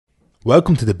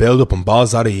Welcome to the build-up on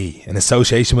Balls.ie in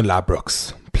association with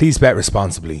Ladbrokes. Please bet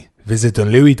responsibly. Visit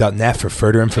dunlewy.net for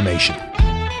further information.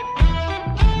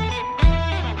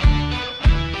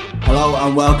 Hello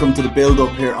and welcome to the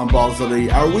build-up here on Balls.ie,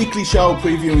 our weekly show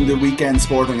previewing the weekend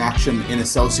sporting action in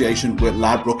association with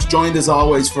Ladbrokes. Joined as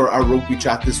always for our rugby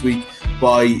chat this week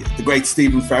by the great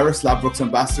Stephen Ferris, Ladbrokes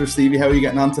ambassador. Stevie, how are you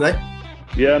getting on today?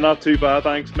 Yeah, not too bad,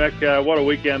 thanks, Mick. What a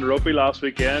weekend rugby last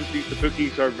weekend. The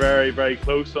bookies are very, very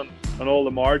close on all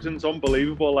the margins.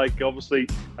 Unbelievable. Obviously,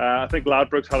 I think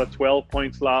Ladbrokes had a 12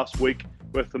 points last week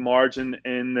with the margin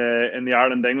in the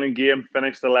Ireland-England game,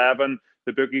 finished 11.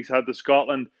 The bookies had the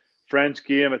Scotland-French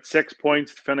game at 6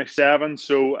 points, finished 7.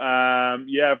 So,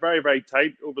 very, very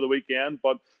tight over the weekend,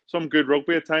 but some good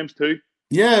rugby at times too.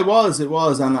 Yeah, it was,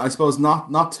 and I suppose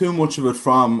not too much of it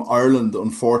from Ireland,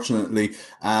 unfortunately.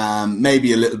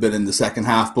 Maybe a little bit in the second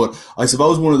half, but I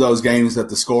suppose one of those games that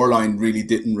the scoreline really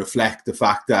didn't reflect the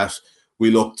fact that we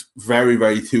looked very,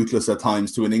 very toothless at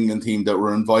times to an England team that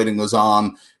were inviting us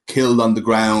on, killed on the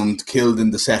ground, killed in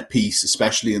the set piece,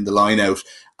 especially in the line out.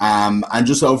 And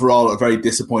just overall a very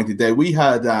disappointing day. We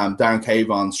had Darren Cave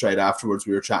on straight afterwards.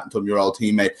 We were chatting to him, your old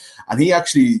teammate, and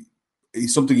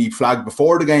he's something he flagged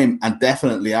before the game and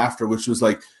definitely after, which was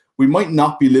like, we might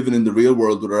not be living in the real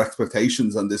world with our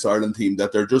expectations on this Ireland team,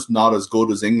 that they're just not as good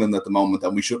as England at the moment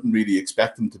and we shouldn't really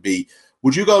expect them to be.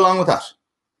 Would you go along with that?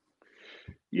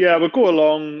 Yeah, we'll go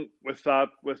along with that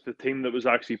with the team that was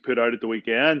actually put out at the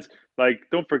weekend.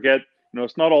 Don't forget,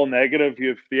 it's not all negative. You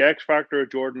have the X factor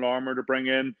of Jordan Larmour to bring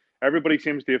in. Everybody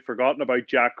seems to have forgotten about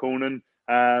Jack Conan,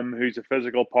 who's a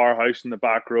physical powerhouse in the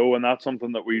back row, and that's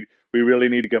something that we really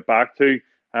need to get back to.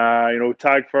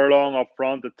 Tag Furlong up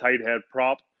front, the tight head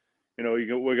prop. We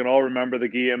can all remember the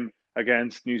game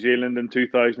against New Zealand in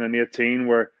 2018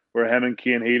 where him and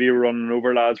Cian Healy were running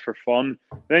over lads for fun.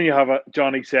 Then you have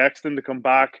Johnny Sexton to come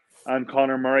back, and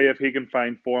Conor Murray if he can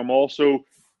find form. Also,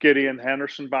 Gideon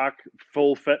Henderson back,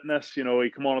 full fitness. He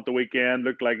come on at the weekend,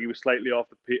 looked like he was slightly off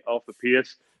the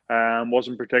pace.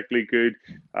 Wasn't particularly good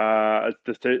at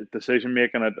decision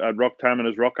making at ruck time and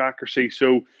his ruck accuracy.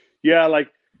 So, yeah,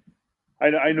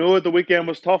 I know the weekend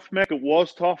was tough, Mick. It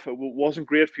was tough. It wasn't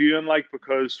great viewing,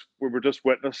 because we were just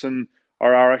witnessing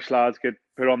our Irish lads get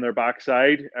put on their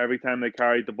backside every time they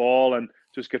carried the ball and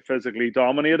just get physically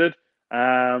dominated.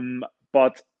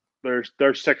 But there's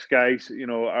 6 guys,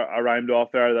 around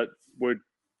off there that would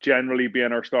generally be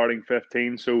in our starting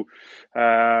 15. So,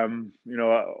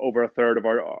 over a third of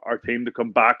our team to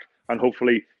come back and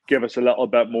hopefully give us a little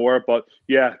bit more. But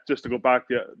yeah, just to go back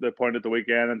to the point at the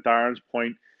weekend and Darren's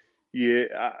point, yeah,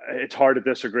 it's hard to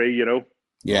disagree,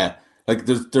 Yeah.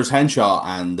 There's Henshaw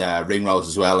and Ringrose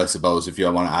as well, I suppose, if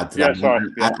you want to add to that. Sorry,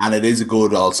 yeah. And it is a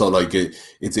good also,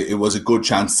 it was a good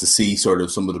chance to see sort of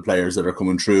some of the players that are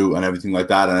coming through and everything like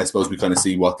that. And I suppose we kind of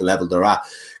see what the level they're at.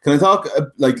 Can I talk,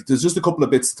 there's just a couple of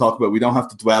bits to talk about. We don't have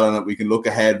to dwell on it. We can look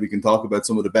ahead. We can talk about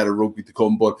some of the better rugby to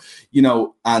come. But,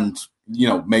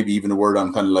 maybe even a word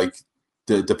on kind of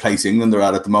the place England are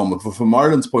at the moment. But from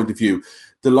Ireland's point of view,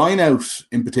 the line out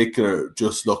in particular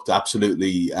just looked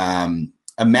absolutely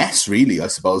a mess, really, I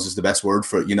suppose is the best word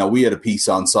for it. We had a piece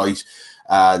on site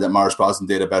that Maurice Brosnan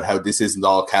did about how this isn't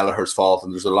all Kelleher's fault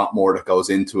and there's a lot more that goes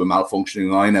into a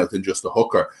malfunctioning line-out than just a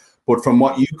hooker. But from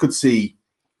what you could see,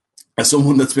 as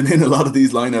someone that's been in a lot of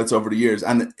these line-outs over the years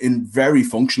and in very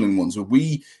functioning ones,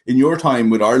 in your time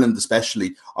with Ireland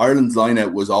especially, Ireland's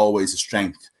line-out was always a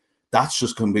strength. That's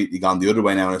just completely gone the other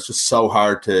way now, and it's just so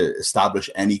hard to establish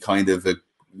any kind of a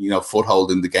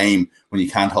foothold in the game when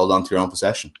you can't hold on to your own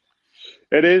possession.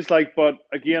 It is but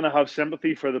again, I have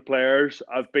sympathy for the players.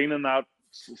 I've been in that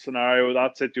scenario,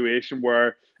 that situation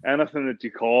where anything that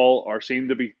you call or seem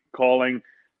to be calling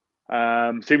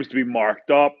seems to be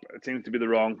marked up. It seems to be the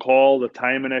wrong call, the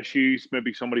timing issues,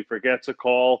 maybe somebody forgets a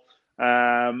call,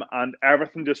 and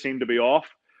everything just seemed to be off.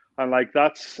 And I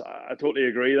totally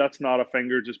agree. That's not a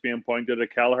finger just being pointed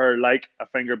at Kelleher, like a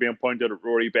finger being pointed at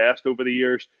Rory Best over the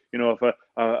years. If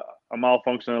a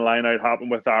malfunctioning line out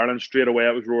happened with Ireland, straight away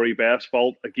it was Rory Best's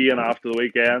fault. Again, after the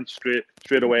weekend,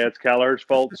 straight away it's Kelleher's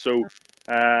fault. So,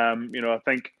 I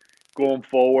think going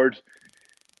forward,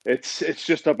 it's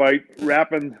just about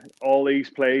wrapping all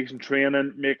these plays and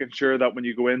training, making sure that when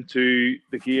you go into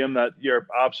the game that you're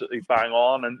absolutely bang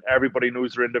on and everybody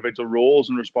knows their individual roles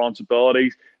and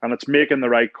responsibilities and it's making the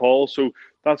right call. So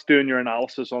that's doing your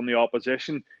analysis on the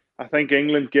opposition. I think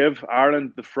England give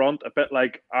Ireland the front a bit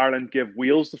like Ireland give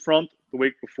Wales the front the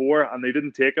week before, and they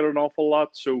didn't take it an awful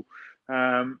lot. So,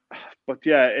 but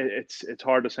yeah, it's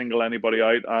hard to single anybody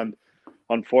out. And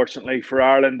unfortunately for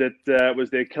Ireland, it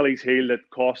was the Achilles heel that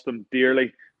cost them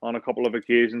dearly on a couple of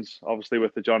occasions, obviously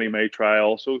with the Johnny May try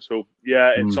also. So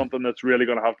yeah, it's something that's really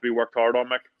going to have to be worked hard on,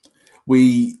 Mick.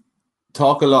 We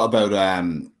talk a lot about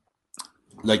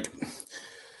like,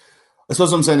 I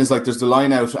suppose what I'm saying is, like, there's the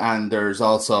line out and there's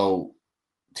also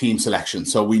team selection.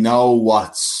 So we know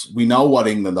what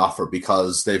England offer,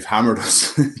 because they've hammered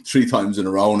us 3 times in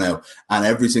a row now, and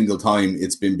every single time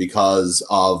it's been because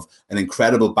of an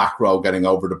incredible back row getting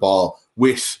over the ball,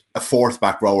 with a 4th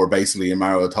back rower basically in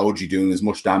Maro Itoje doing as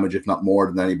much damage, if not more,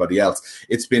 than anybody else.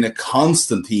 It's been a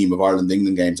constant theme of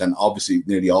Ireland-England games, and obviously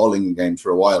nearly all England games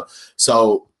for a while.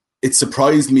 So it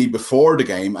surprised me before the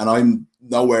game, and I'm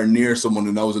nowhere near someone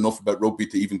who knows enough about rugby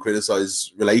to even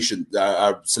criticise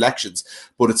selections,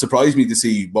 but it surprised me to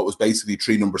see what was basically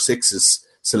 3 number 6s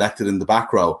selected in the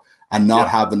back row, and not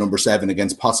have the number 7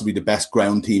 against possibly the best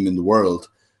ground team in the world.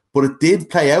 But it did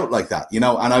play out like that, and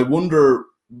I wonder,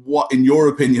 what, in your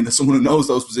opinion, as someone who knows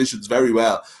those positions very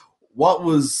well, what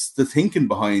was the thinking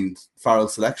behind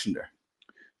Farrell's selection there?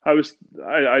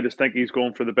 I just think he's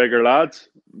going for the bigger lads.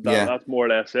 That's more or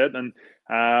less it. And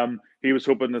he was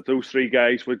hoping that those 3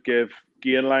 guys would give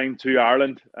gain line to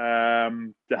Ireland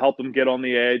to help them get on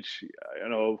the edge.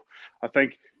 I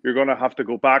think you're going to have to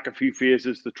go back a few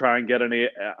phases to try and get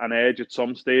an edge at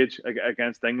some stage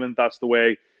against England. That's the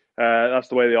way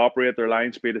they operate. Their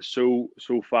line speed is so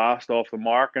fast off the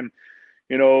mark. And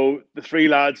the 3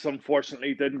 lads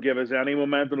unfortunately didn't give us any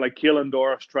momentum. Like, Caelan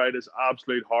Doris tried his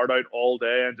absolute heart out all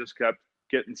day and just kept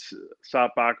getting sat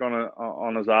back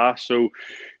on his ass. So,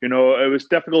 it was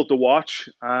difficult to watch,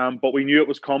 but we knew it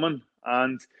was coming.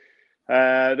 And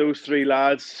those 3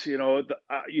 lads,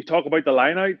 you talk about the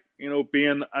line out,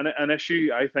 being an issue.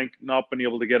 I think not being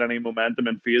able to get any momentum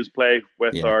in phase play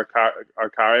with our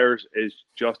carriers is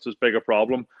just as big a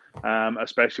problem,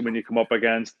 especially when you come up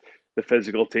against the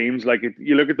physical teams. Like, if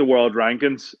you look at the world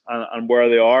rankings and where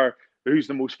they are, who's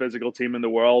the most physical team in the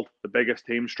world, the biggest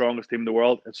team, strongest team in the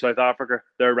world? It's South Africa.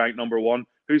 They're ranked number 1.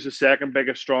 Who's the second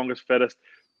biggest, strongest, fittest,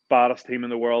 baddest team in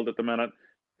the world at the minute?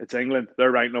 It's England.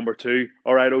 They're ranked number 2.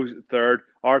 All right, third.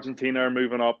 Argentina are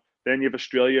moving up. Then you have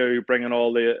Australia, who bringing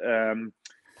all the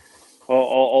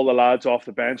lads off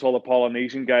the bench, all the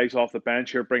Polynesian guys off the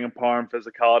bench here, bringing power and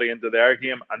physicality into their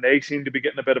game, and they seem to be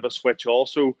getting a bit of a switch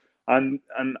also. And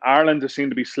Ireland just seem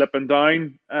to be slipping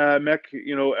down, Mick,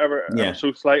 ever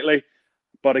so slightly.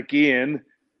 But again,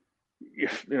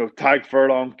 Tadhg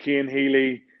Furlong, Cian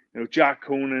Healy, Jack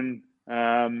Conan,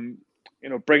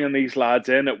 bringing these lads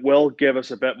in, it will give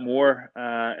us a bit more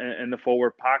in the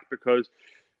forward pack, because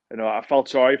I felt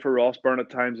sorry for Ross Byrne at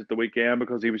times at the weekend,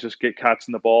 because he was just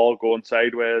catching the ball, going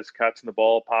sideways, catching the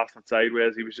ball, passing it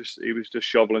sideways. He was just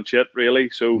shoveling shit, really.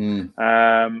 So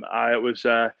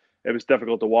it was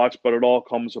difficult to watch, but it all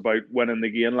comes about winning the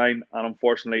gain line, and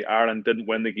unfortunately Ireland didn't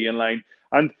win the gain line.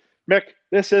 And Mick,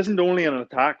 this isn't only an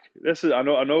attack. I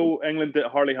know England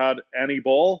hardly had any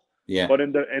ball, but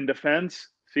in defence,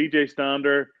 CJ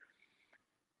Stander,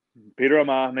 Peter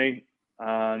O'Mahony,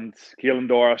 and Caelan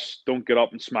Doris don't get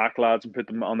up and smack lads and put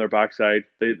them on their backside.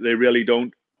 They really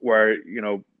don't. Where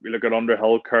you look at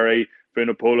Underhill, Curry,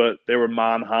 Vunipola, they were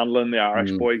manhandling the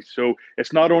Irish boys. So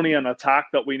it's not only an attack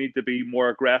that we need to be more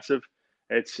aggressive;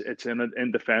 it's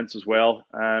in defence as well.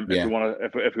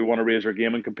 If we want to raise our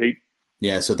game and compete.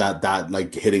 Yeah, so that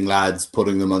like hitting lads,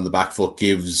 putting them on the back foot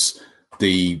gives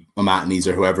the O'Mahonys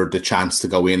or whoever the chance to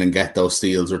go in and get those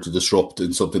steals or to disrupt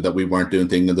in something that we weren't doing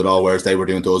to England at all, whereas they were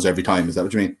doing those every time. Is that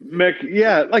what you mean? Mick,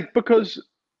 yeah, because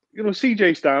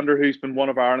CJ Stander, who's been one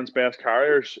of Ireland's best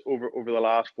carriers over the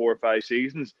last 4 or 5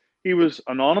 seasons, he was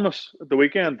anonymous at the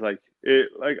weekend. I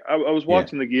was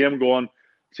watching the game going,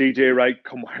 CJ, right,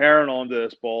 come herring onto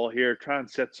this ball here, try and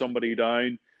sit somebody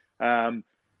down.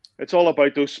 It's all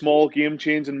about those small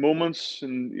game-changing moments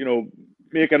and,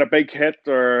 making a big hit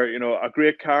or, a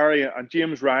great carry. And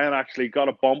James Ryan actually got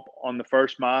a bump on the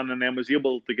first man and then was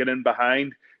able to get in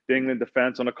behind the England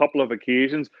defence on a couple of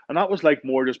occasions. And that was like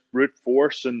more just brute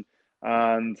force and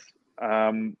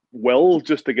will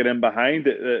just to get in behind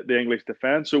the English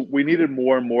defence. So we needed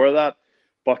more and more of that.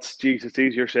 But, geez, it's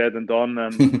easier said than done.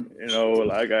 And,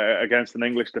 against an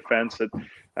English defence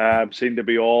that seemed to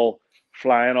be all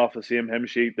flying off the same hymn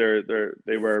sheet.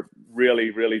 They were really,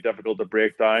 really difficult to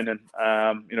break down. And,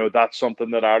 that's something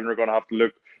that Ireland are going to have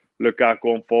to look at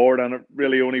going forward. And it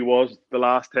really only was the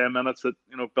last 10 minutes that,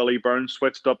 Billy Burns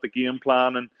switched up the game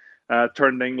plan and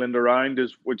turned England around,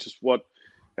 which is what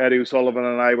Eddie O'Sullivan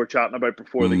and I were chatting about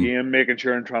before the game, making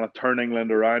sure and trying to turn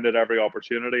England around at every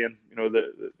opportunity. And,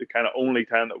 the kind of only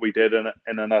time that we did in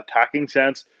an attacking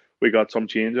sense, we got some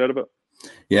change out of it.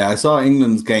 Yeah, I saw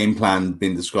England's game plan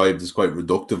being described as quite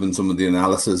reductive in some of the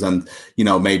analysis, and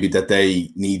maybe that they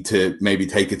need to maybe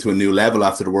take it to a new level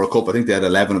after the World Cup. I think they had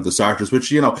 11 of the starters,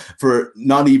 which for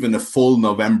not even a full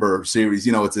November series,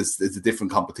 it's a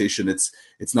different competition.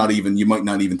 It's not even, you might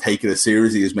not even take it as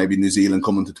seriously as maybe New Zealand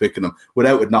coming to Twickenham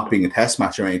without it not being a test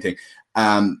match or anything.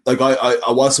 I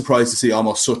was surprised to see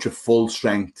almost such a full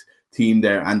strength team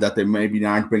there, and that they maybe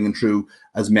aren't bringing through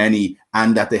as many,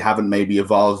 and that they haven't maybe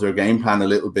evolved their game plan a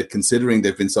little bit, considering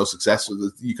they've been so successful.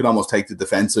 You could almost take the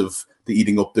defensive, the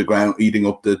eating up the ground, eating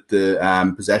up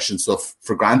the possession stuff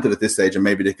for granted at this stage, and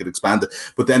maybe they could expand it.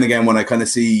 But then again, when I kind of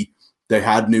see they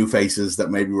had new faces that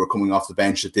maybe were coming off the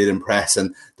bench that did impress,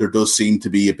 and there does seem to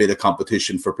be a bit of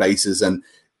competition for places, and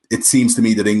it seems to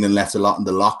me that England left a lot in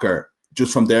the locker.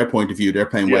 Just from their point of view, they're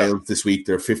playing Wales this week.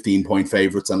 They're 15-point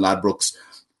favourites on Ladbrokes.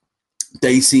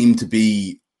 They seem to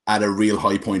be at a real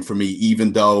high point for me,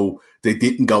 even though they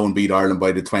didn't go and beat Ireland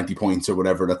by the 20 points or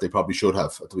whatever that they probably should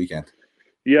have at the weekend.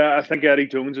 Yeah, I think Eddie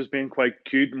Jones is being quite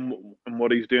cute in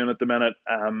what he's doing at the minute.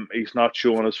 He's not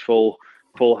showing his full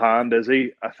hand, is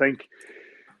he? I think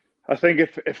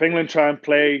if England try and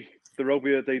play the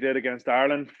rugby that they did against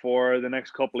Ireland for the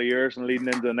next couple of years and leading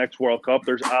into the next World Cup,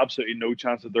 there's absolutely no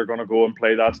chance that they're going to go and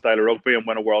play that style of rugby and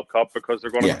win a World Cup, because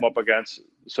they're going to come up against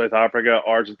South Africa,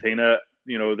 Argentina,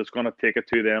 that's going to take it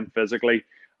to them physically.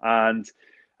 And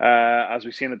as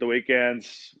we've seen at the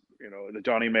weekends, the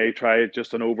Johnny May try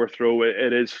just an overthrow.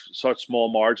 It is such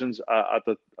small margins at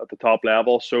the top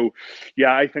level. So,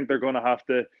 yeah, I think they're going to have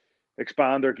to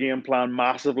expand their game plan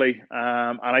massively,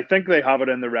 and I think they have it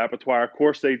in the repertoire. Of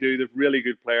course they do. They've really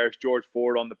good players. George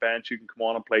Ford on the bench, who can come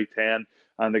on and play 10,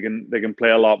 and they can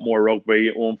play a lot more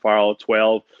rugby. Owen Farrell at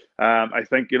 12. I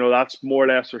think that's more or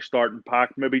less their starting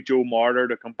pack. Maybe Joe Marler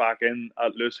to come back in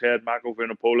at loose head. Mako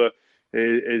Vunipola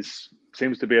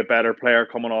seems to be a better player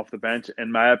coming off the bench,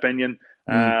 in my opinion.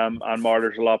 And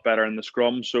Marler's a lot better in the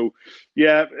scrum. So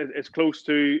yeah, it's close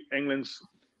to England's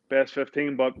best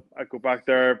 15, but I go back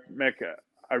there, Mick.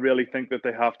 I really think that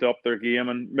they have to up their game,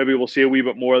 and maybe we'll see a wee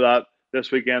bit more of that this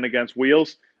weekend against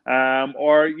Wales.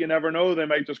 Or you never know, they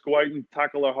might just go out and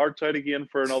tackle their hearts out again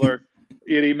for another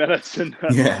 80 minutes and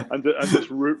just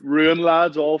ruin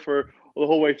lads all for the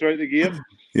whole way throughout the game.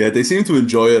 Yeah, they seem to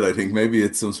enjoy it. I think maybe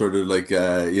it's some sort of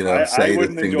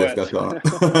sedative thing they've got going.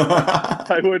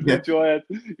 I wouldn't enjoy it.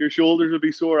 Your shoulders would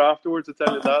be sore afterwards, I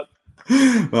tell you that.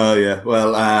 Well, yeah.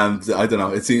 Well, I don't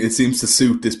know. It seems to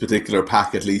suit this particular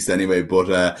pack at least, anyway. But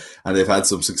and they've had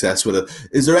some success with it.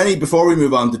 Is there any, before we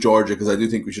move on to Georgia, because I do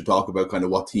think we should talk about kind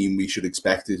of what team we should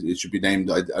expect. It should be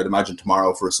named, I'd imagine,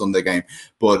 tomorrow for a Sunday game.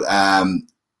 But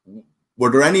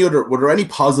were there any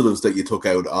positives that you took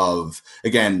out of,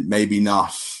 again, maybe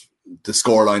not the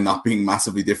scoreline not being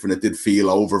massively different? It did feel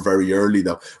over very early,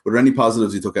 though. Were there any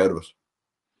positives you took out of it?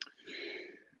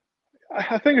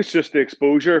 I think it's just the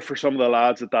exposure for some of the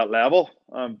lads at that level.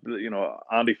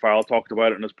 Andy Farrell talked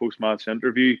about it in his post-match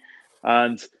interview,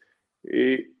 and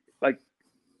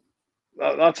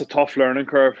that's a tough learning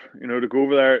curve. To go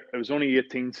over there, it was only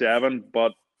 18-7,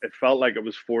 but it felt like it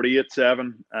was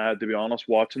 48-7. To be honest,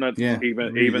 watching it,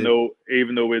 even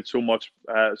though we had so much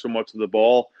of the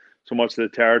ball, so much of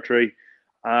the territory,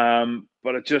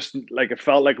 but it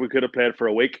felt like we could have played for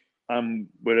a week.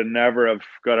 Would have never have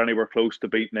got anywhere close to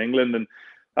beating England, and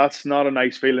that's not a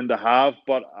nice feeling to have.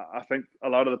 But I think a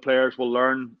lot of the players will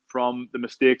learn from the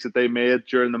mistakes that they made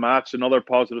during the match. Another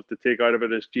positive to take out of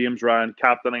it is James Ryan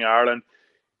captaining Ireland.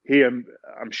 He, I'm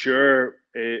sure,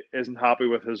 isn't happy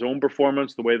with his own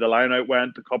performance, the way the line-out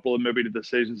went, a couple of maybe the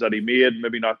decisions that he made,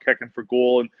 maybe not kicking for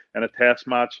goal in a test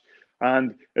match.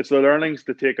 And it's the learnings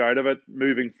to take out of it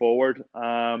moving forward.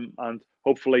 And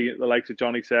hopefully the likes of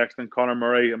Johnny Sexton, Conor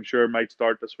Murray, I'm sure might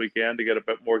start this weekend to get a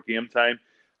bit more game time.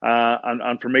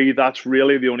 And for me, that's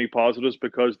really the only positives,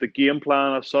 because the game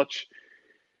plan as such,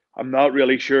 I'm not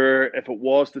really sure if it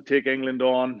was to take England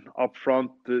on up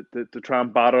front to try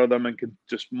and batter them and could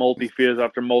just multi-phase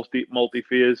after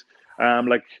multi-phase.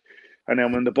 And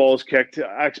then when the ball's kicked,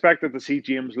 I expected to see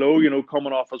James Lowe,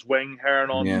 coming off his wing, herring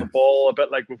on the ball, a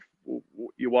bit like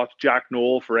you watch Jack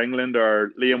Noel for England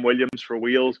or Liam Williams for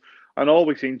Wales. And all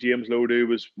we've seen James Lowe do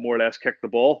was more or less kick the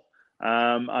ball.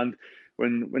 And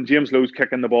when James Lowe's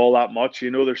kicking the ball that much,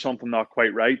 there's something not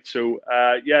quite right. So,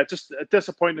 just a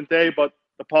disappointing day, but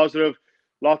the positive,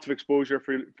 lots of exposure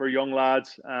for young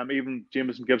lads. Even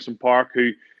Jamison Gibson Park,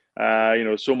 who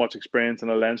so much experience in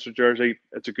a Leinster jersey.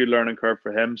 It's a good learning curve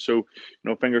for him. So,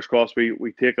 fingers crossed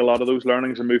we take a lot of those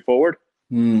learnings and move forward.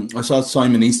 I saw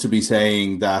Simon Easterby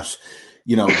saying that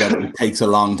that it takes a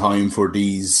long time for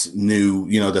these new,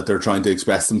 that they're trying to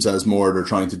express themselves more, they're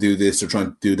trying to do this, they're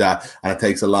trying to do that, and it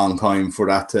takes a long time for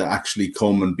that to actually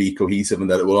come and be cohesive, and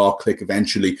that it will all click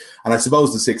eventually. And I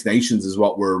suppose the Six Nations is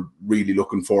what we're really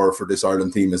looking for this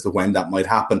Ireland team, as to when that might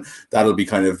happen. That'll be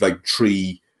kind of like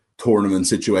 3 tournament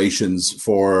situations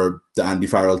for the Andy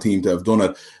Farrell team to have done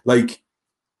it. Like,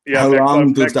 how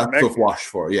long does that stuff wash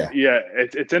for? Yeah,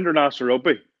 it's international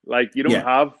rugby. Like, you don't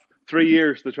have 3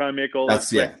 years to try and make all this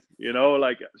click,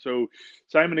 so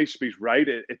Simon Easterby's right.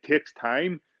 It takes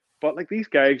time, but like, these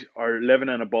guys are living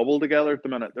in a bubble together at the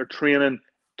minute. They're training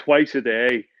twice a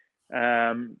day,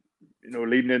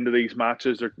 leading into these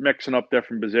matches. They're mixing up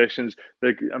different positions.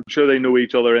 I'm sure they know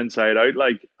each other inside out.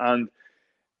 Like, and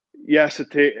yes,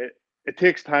 it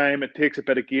takes time. It takes a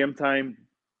bit of game time,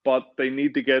 but they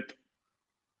need to get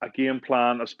a game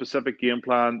plan, a specific game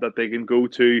plan that they can go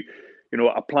to.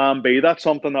 A plan B. That's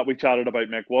something that we chatted about,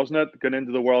 Mick, wasn't it? Going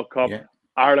into the World Cup,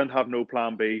 Ireland have no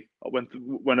plan B.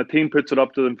 When a team puts it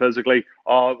up to them physically,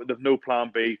 they've no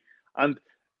plan B. And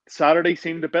Sunday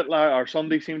seemed a bit like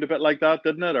that,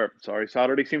 didn't it?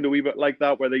 Saturday seemed a wee bit like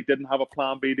that, where they didn't have a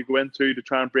plan B to go into to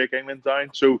try and break England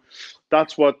down. So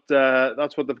that's what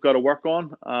they've got to work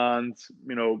on. And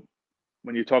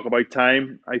when you talk about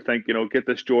time, I think get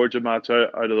this Georgia match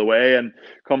out of the way, and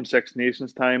come Six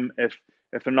Nations time,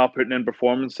 if they're not putting in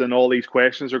performance, then all these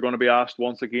questions are going to be asked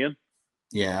once again.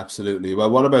 Yeah, absolutely. Well,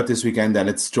 what about this weekend then?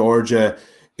 It's Georgia.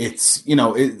 It's,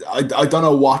 I don't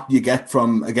know what you get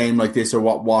from a game like this, or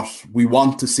what we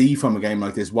want to see from a game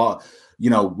like this. We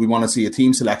want to see a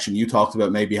team selection. You talked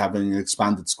about maybe having an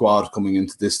expanded squad coming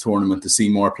into this tournament to see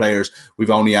more players.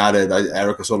 We've only added,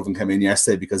 Eric O'Sullivan came in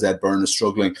yesterday because Ed Byrne is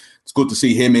struggling. It's good to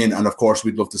see him in, and of course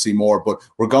we'd love to see more, but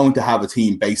we're going to have a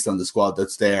team based on the squad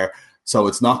that's there. So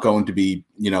it's not going to be,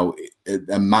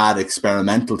 a mad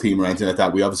experimental team or anything like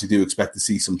that. We obviously do expect to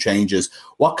see some changes.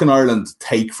 What can Ireland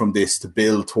take from this to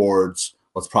build towards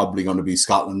what's probably going to be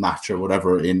Scotland match or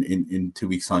whatever in 2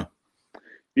 weeks' time?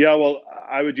 Yeah, well,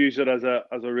 I would use it as a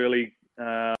really,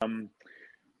 I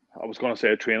was going to say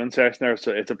a training session there.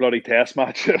 So it's a bloody test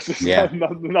match. It's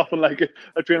nothing like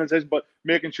a training session, but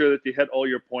making sure that you hit all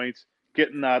your points,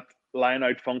 getting that line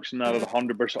out function at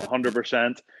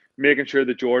 100%, making sure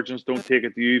the Georgians don't take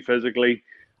it to you physically,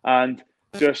 and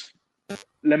just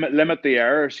limit the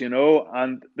errors,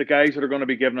 and the guys that are going to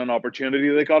be given an opportunity,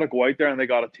 they got to go out there and they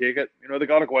got to take it. They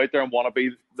got to go out there and want to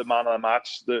be the man of the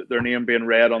match, their name being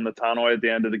read on the tannoy at the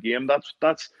end of the game. That's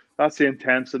the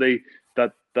intensity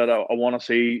that I want to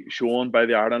see shown by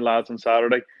the Ireland lads on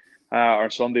Saturday or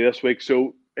Sunday this week.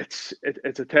 So it's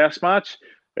a test match.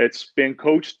 It's being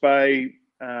coached by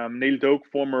Neil Doak,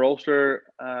 former Ulster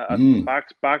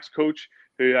backs coach,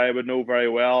 who I would know very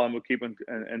well and will keep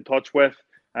in touch with.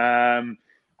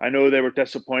 I know they were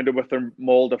disappointed with their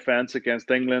maul defence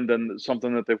against England, and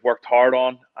something that they've worked hard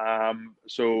on.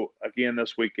 So again,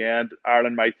 this weekend,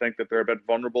 Ireland might think that they're a bit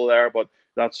vulnerable there, but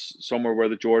that's somewhere where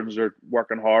the Jordans are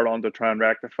working hard on to try and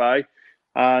rectify.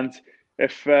 And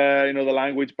if the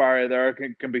language barrier there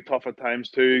can be tough at times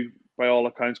too, by all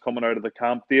accounts, coming out of the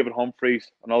camp. David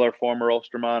Humphreys, another former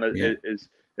Ulster man,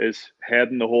 is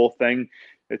heading the whole thing.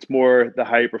 It's more the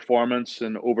high performance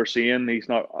and overseeing.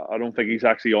 I don't think he's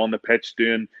actually on the pitch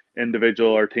doing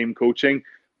individual or team coaching.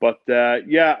 But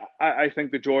I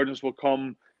think the Georgians will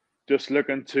come just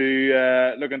looking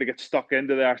to get stuck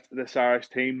into this Irish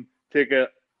team, take a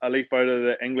leaf out of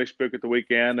the English book at the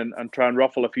weekend, and try and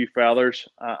ruffle a few feathers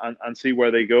and see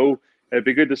where they go. It'd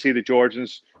be good to see the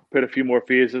Georgians put a few more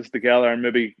phases together and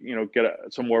maybe get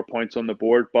some more points on the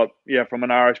board. But yeah, from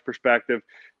an Irish perspective,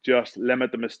 just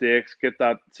limit the mistakes, get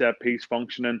that set piece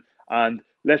functioning, and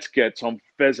let's get some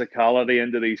physicality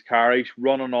into these carries,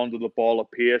 running onto the ball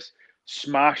at pace,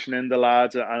 smashing into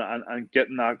lads, and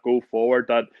getting that go forward.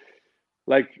 That,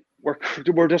 like,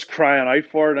 we're just crying out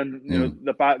for it, and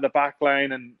the back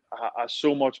line and has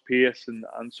so much pace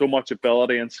and so much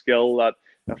ability and skill that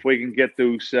if we can get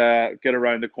those get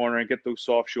around the corner and get those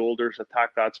soft shoulders,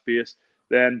 attack that space,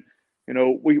 then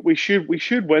we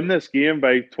should win this game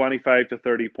by 25 to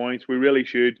 30 points. We really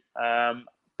should.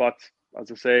 But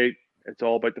as I say, it's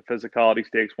all about the physicality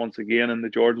stakes once again, and the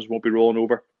Georgians won't be rolling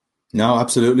over. No,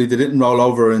 absolutely. They didn't roll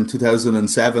over in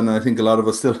 2007. And I think a lot of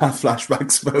us still have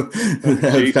flashbacks about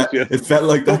it felt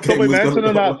like that game was going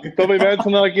to go. Don't be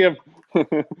mentioning that game.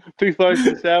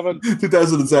 2007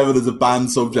 is a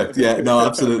banned subject. Yeah, no,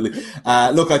 absolutely.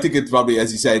 Look, I think it's probably,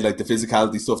 as you said, like the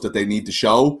physicality stuff that they need to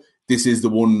show. This is the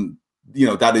one,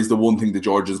 that is the one thing the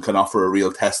Georgians can offer a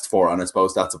real test for, and I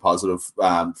suppose that's a positive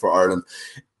for Ireland.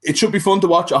 It should be fun to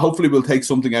watch. Hopefully we'll take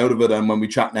something out of it, and when we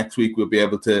chat next week we'll be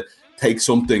able to take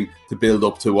something to build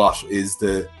up to what is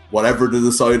whatever the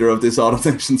decider of this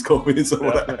Auto Nations Cup is,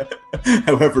 or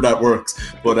however that works.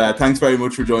 But thanks very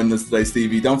much for joining us today,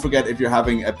 Stevie. Don't forget, if you're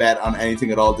having a bet on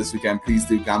anything at all this weekend, please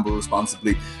do gamble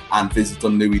responsibly and visit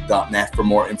dunlewy.net for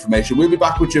more information. We'll be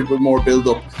back with you with more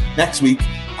build-up next week,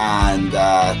 and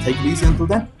take it easy until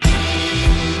then.